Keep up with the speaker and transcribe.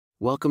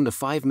Welcome to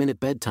 5-Minute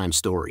Bedtime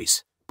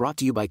Stories, brought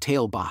to you by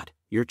TaleBot,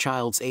 your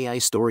child's AI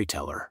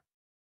storyteller.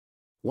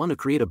 Want to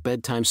create a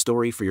bedtime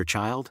story for your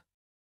child?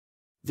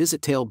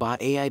 Visit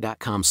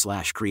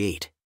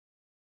talebotai.com/create.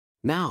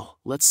 Now,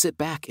 let's sit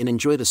back and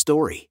enjoy the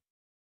story.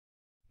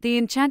 The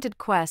Enchanted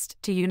Quest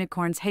to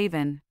Unicorn's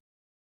Haven.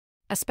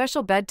 A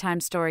special bedtime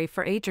story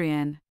for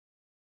Adrian.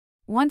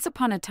 Once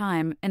upon a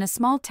time, in a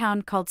small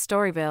town called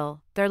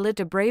Storyville, there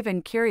lived a brave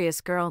and curious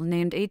girl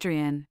named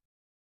Adrian.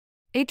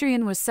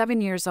 Adrian was 7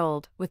 years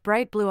old, with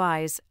bright blue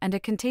eyes and a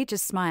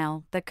contagious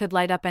smile that could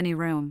light up any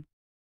room.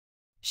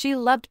 She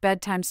loved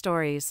bedtime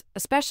stories,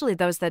 especially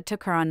those that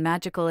took her on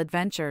magical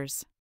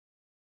adventures.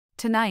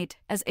 Tonight,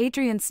 as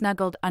Adrian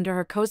snuggled under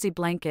her cozy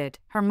blanket,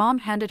 her mom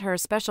handed her a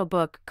special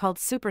book called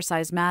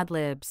Supersize Mad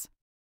Libs.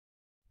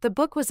 The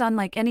book was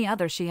unlike any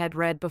other she had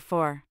read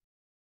before.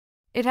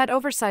 It had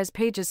oversized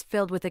pages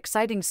filled with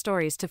exciting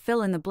stories to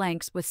fill in the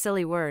blanks with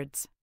silly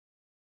words.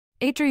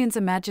 Adrian's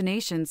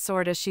imagination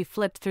soared as she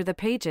flipped through the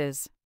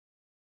pages.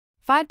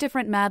 5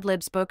 different Mad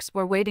Libs books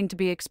were waiting to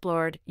be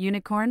explored: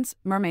 unicorns,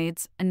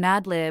 mermaids, and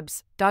Mad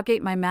Libs, Dog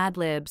Ate My Mad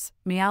Libs,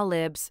 Meow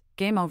Libs,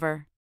 Game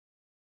Over,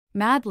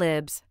 Mad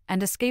Libs,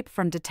 and Escape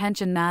from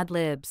Detention Mad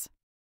Libs.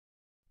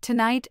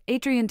 Tonight,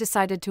 Adrian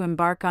decided to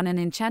embark on an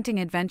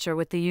enchanting adventure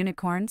with the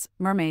unicorns,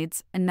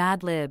 mermaids, and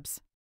Mad Libs.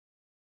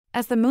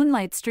 As the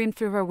moonlight streamed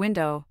through her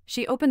window,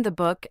 she opened the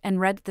book and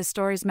read the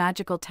story's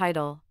magical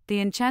title,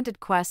 The Enchanted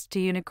Quest to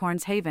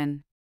Unicorn's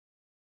Haven.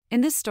 In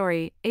this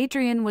story,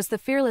 Adrian was the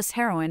fearless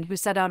heroine who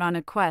set out on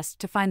a quest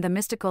to find the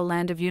mystical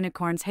land of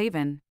Unicorn's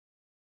Haven.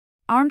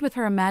 Armed with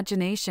her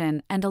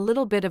imagination and a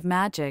little bit of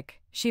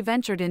magic, she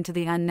ventured into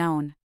the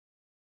unknown.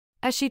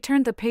 As she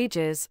turned the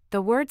pages,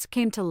 the words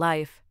came to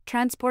life,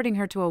 transporting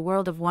her to a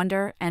world of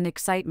wonder and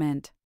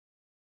excitement.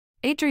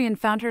 Adrian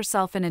found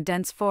herself in a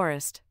dense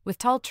forest, with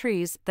tall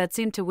trees that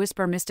seemed to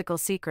whisper mystical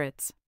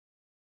secrets.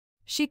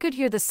 She could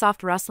hear the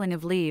soft rustling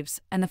of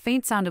leaves and the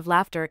faint sound of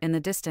laughter in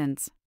the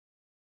distance.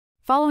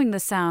 Following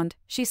the sound,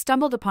 she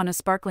stumbled upon a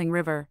sparkling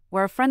river,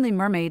 where a friendly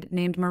mermaid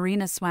named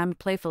Marina swam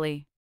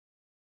playfully.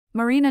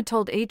 Marina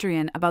told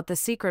Adrian about the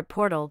secret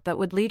portal that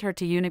would lead her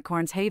to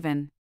Unicorn's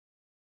Haven.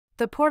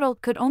 The portal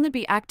could only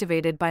be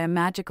activated by a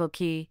magical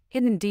key,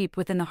 hidden deep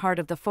within the heart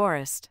of the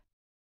forest.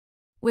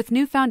 With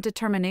newfound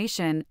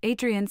determination,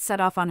 Adrian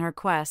set off on her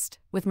quest,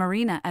 with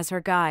Marina as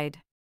her guide.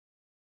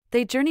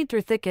 They journeyed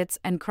through thickets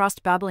and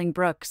crossed babbling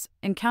brooks,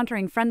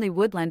 encountering friendly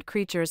woodland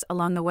creatures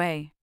along the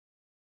way.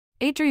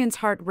 Adrian's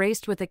heart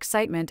raced with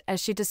excitement as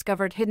she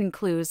discovered hidden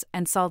clues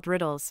and solved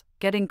riddles,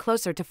 getting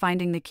closer to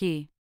finding the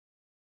key.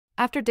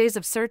 After days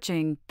of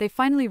searching, they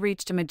finally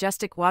reached a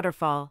majestic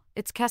waterfall,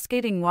 its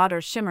cascading water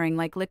shimmering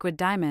like liquid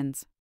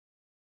diamonds.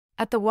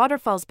 At the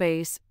waterfall's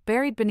base,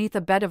 buried beneath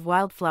a bed of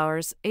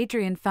wildflowers,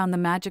 Adrian found the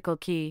magical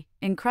key,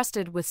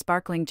 encrusted with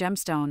sparkling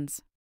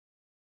gemstones.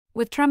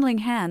 With trembling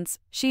hands,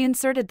 she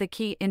inserted the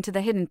key into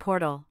the hidden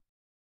portal.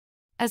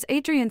 As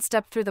Adrian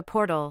stepped through the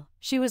portal,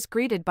 she was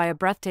greeted by a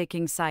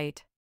breathtaking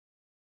sight.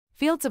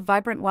 Fields of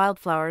vibrant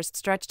wildflowers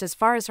stretched as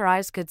far as her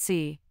eyes could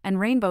see, and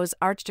rainbows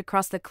arched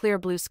across the clear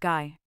blue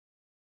sky.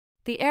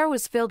 The air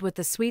was filled with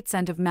the sweet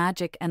scent of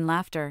magic and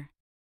laughter.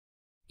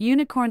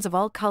 Unicorns of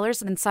all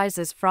colors and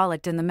sizes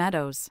frolicked in the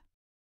meadows.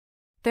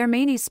 Their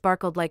manes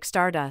sparkled like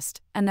stardust,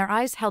 and their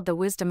eyes held the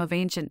wisdom of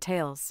ancient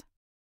tales.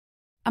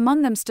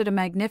 Among them stood a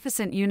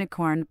magnificent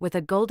unicorn with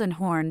a golden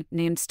horn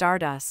named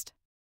Stardust.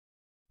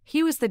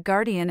 He was the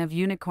guardian of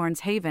Unicorn's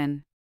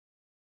Haven.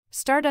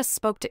 Stardust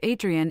spoke to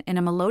Adrian in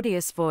a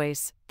melodious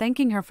voice,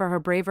 thanking her for her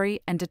bravery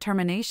and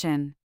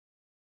determination.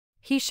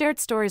 He shared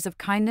stories of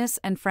kindness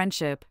and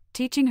friendship,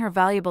 teaching her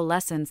valuable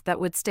lessons that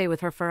would stay with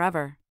her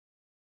forever.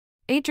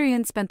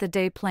 Adrian spent the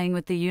day playing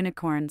with the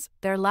unicorns,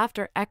 their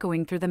laughter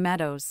echoing through the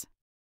meadows.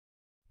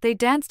 They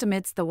danced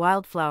amidst the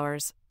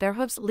wildflowers, their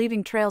hooves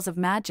leaving trails of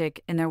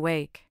magic in their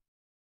wake.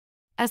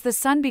 As the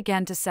sun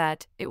began to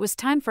set, it was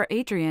time for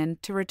Adrian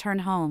to return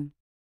home.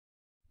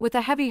 With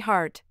a heavy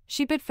heart,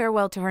 she bid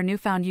farewell to her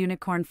newfound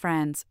unicorn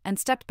friends and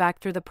stepped back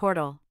through the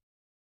portal.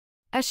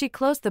 As she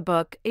closed the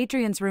book,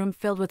 Adrian's room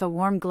filled with a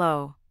warm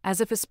glow,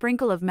 as if a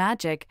sprinkle of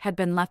magic had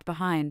been left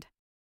behind.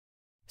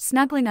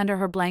 Snuggling under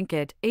her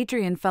blanket,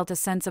 Adrian felt a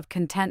sense of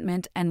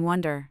contentment and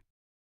wonder.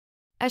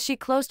 As she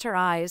closed her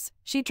eyes,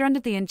 she dreamed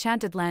of the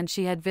enchanted land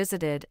she had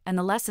visited and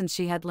the lessons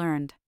she had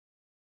learned.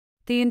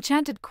 The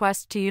enchanted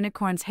quest to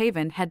Unicorn's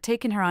Haven had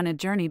taken her on a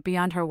journey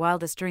beyond her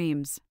wildest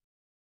dreams.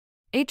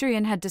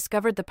 Adrian had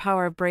discovered the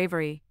power of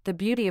bravery, the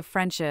beauty of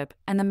friendship,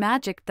 and the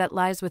magic that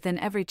lies within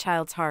every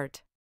child's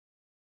heart.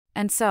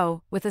 And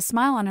so, with a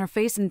smile on her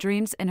face and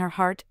dreams in her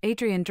heart,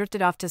 Adrian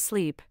drifted off to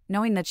sleep,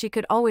 knowing that she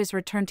could always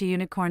return to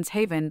Unicorn's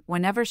Haven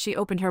whenever she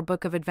opened her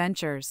book of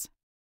adventures.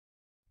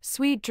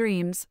 Sweet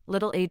dreams,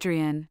 little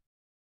Adrian.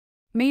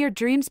 May your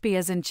dreams be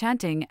as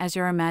enchanting as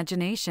your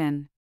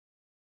imagination.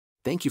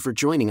 Thank you for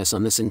joining us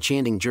on this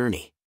enchanting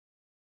journey.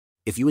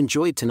 If you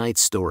enjoyed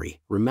tonight's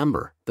story,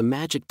 remember, the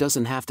magic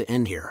doesn't have to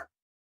end here.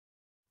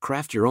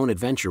 Craft your own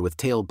adventure with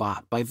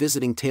TaleBot by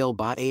visiting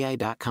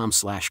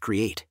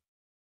talebotai.com/create.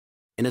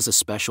 And as a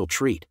special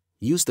treat,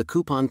 Use the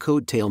coupon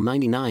code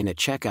TALE99 at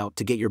checkout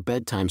to get your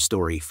bedtime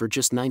story for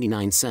just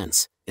 99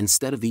 cents,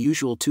 instead of the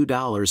usual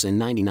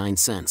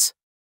 $2.99.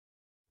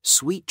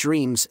 Sweet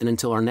dreams, and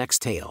until our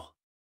next tale.